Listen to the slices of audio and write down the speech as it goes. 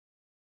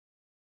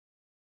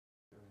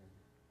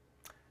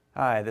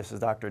Hi, this is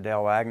Dr.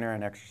 Dale Wagner,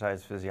 an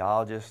exercise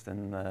physiologist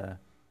in the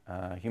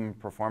Human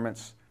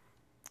Performance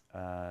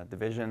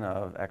Division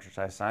of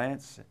Exercise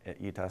Science at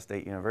Utah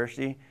State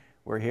University.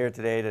 We're here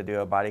today to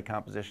do a body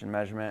composition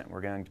measurement.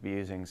 We're going to be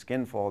using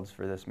skin folds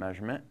for this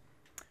measurement.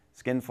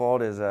 Skin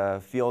fold is a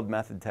field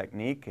method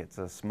technique. It's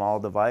a small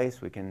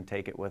device. We can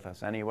take it with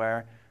us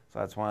anywhere. So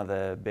that's one of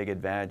the big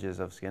advantages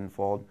of skin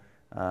fold.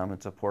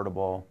 It's a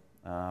portable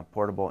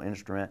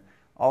instrument.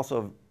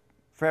 Also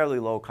fairly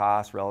low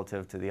cost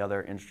relative to the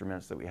other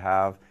instruments that we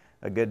have.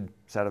 A good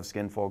set of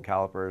Skinfold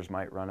calipers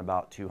might run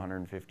about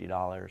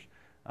 $250.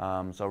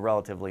 So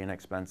relatively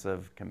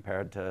inexpensive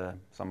compared to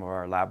some of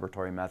our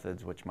laboratory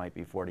methods, which might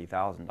be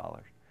 $40,000.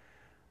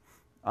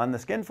 On the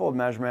Skinfold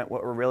measurement,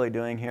 what we're really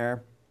doing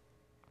here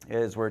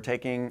is we're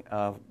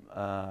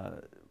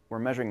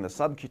measuring the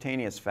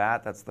subcutaneous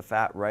fat, that's the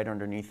fat right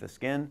underneath the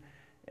skin,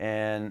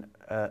 and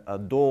a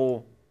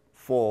dual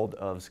fold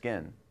of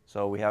skin.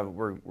 So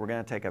we're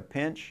going to take a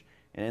pinch,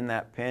 and in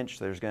that pinch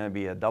there's going to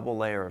be a double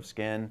layer of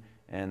skin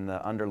and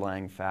the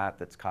underlying fat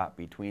that's caught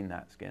between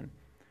that skin.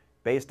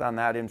 Based on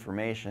that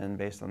information,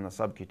 based on the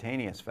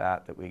subcutaneous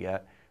fat that we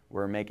get,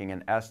 we're making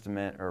an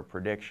estimate or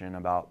prediction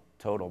about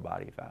total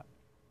body fat.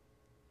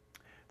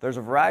 There's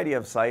a variety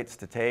of sites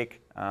to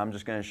take. I'm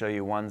just going to show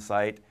you one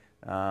site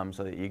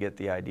so that you get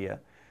the idea.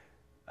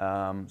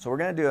 So we're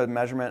going to do a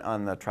measurement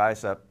on the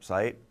tricep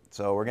site.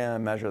 So we're going to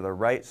measure the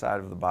right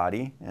side of the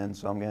body, and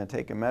so I'm going to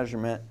take a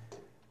measurement.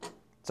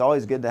 It's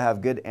always good to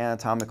have good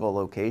anatomical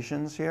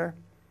locations here.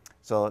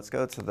 So let's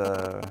go to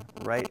the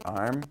right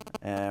arm,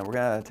 and we're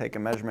going to take a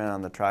measurement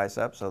on the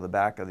tricep, so the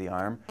back of the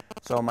arm.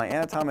 So my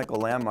anatomical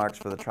landmarks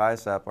for the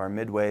tricep are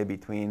midway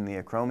between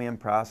the acromion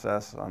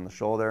process on the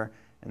shoulder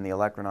and the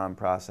olecranon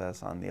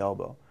process on the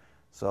elbow.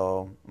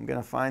 So I'm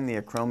going to find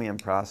the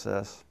acromion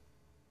process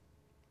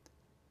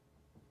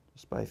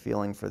just by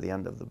feeling for the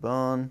end of the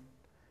bone.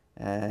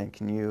 And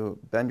can you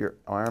bend your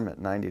arm at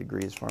 90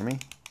 degrees for me?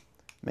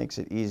 Makes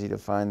it easy to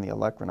find the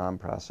olecranon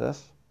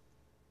process.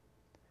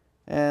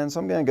 And so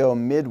I'm going to go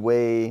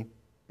midway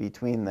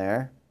between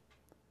there.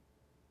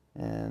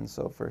 And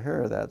so for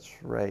her, that's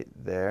right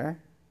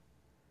there.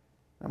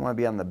 I want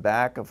to be on the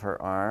back of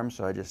her arm,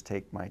 so I just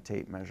take my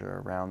tape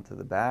measure around to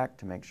the back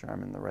to make sure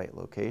I'm in the right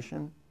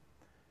location.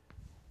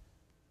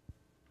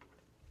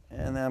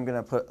 And then I'm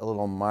going to put a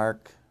little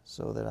mark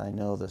so that I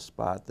know the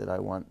spot that I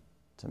want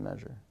to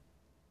measure.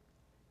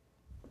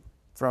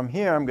 From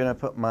here, I'm going to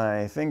put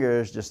my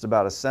fingers just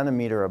about 1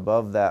 centimeter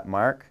above that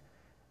mark.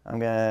 I'm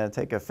going to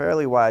take a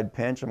fairly wide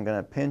pinch. I'm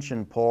going to pinch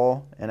and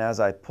pull, and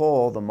as I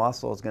pull, the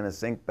muscle is going to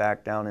sink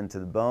back down into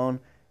the bone,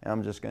 and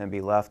I'm just going to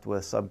be left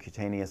with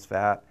subcutaneous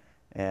fat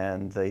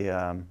and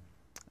the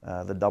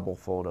double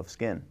fold of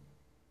skin.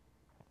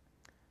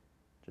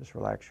 Just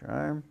relax your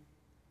arm.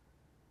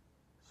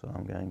 So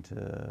I'm going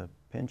to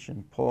pinch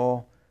and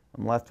pull.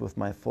 I'm left with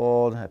my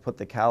fold. I put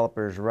the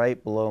calipers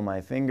right below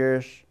my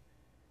fingers,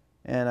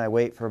 and I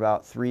wait for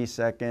about 3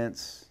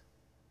 seconds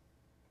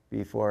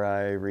before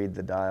I read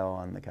the dial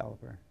on the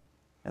caliper.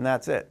 And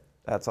that's it.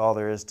 That's all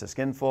there is to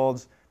skin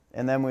folds.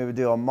 And then we would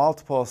do a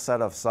multiple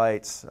set of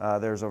sites.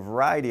 There's a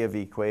variety of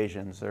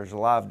equations. There's a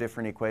lot of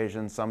different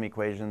equations. Some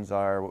equations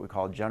are what we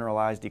call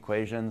generalized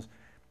equations.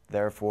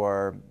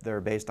 Therefore,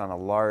 they're based on a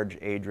large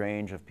age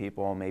range of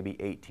people, maybe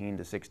 18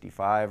 to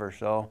 65 or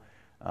so.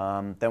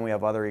 Then we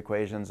have other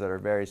equations that are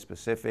very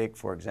specific.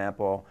 For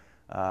example,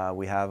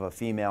 we have a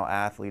female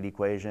athlete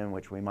equation,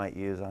 which we might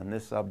use on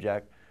this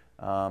subject.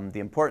 The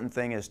important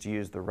thing is to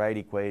use the right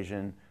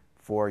equation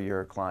for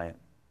your client.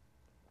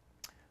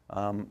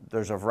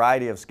 There's a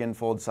variety of skin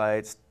fold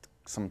sites.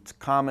 Some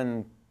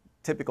common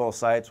typical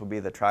sites would be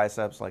the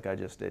triceps, like I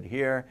just did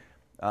here,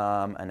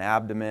 an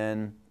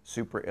abdomen,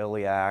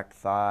 suprailiac,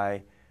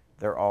 thigh.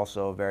 They're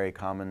also very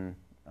common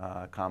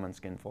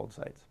skin fold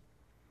sites.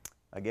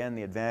 Again,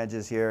 the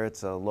advantages here,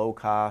 it's a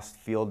low-cost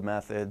field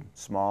method,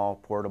 small,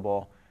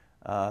 portable.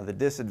 The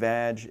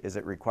disadvantage is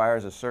it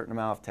requires a certain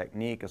amount of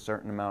technique, a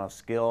certain amount of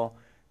skill.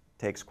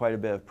 It takes quite a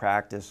bit of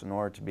practice in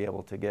order to be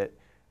able to get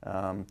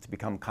to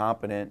become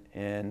competent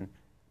in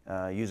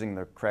using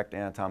the correct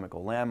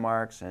anatomical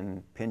landmarks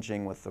and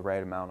pinching with the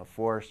right amount of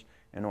force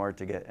in order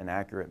to get an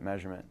accurate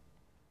measurement.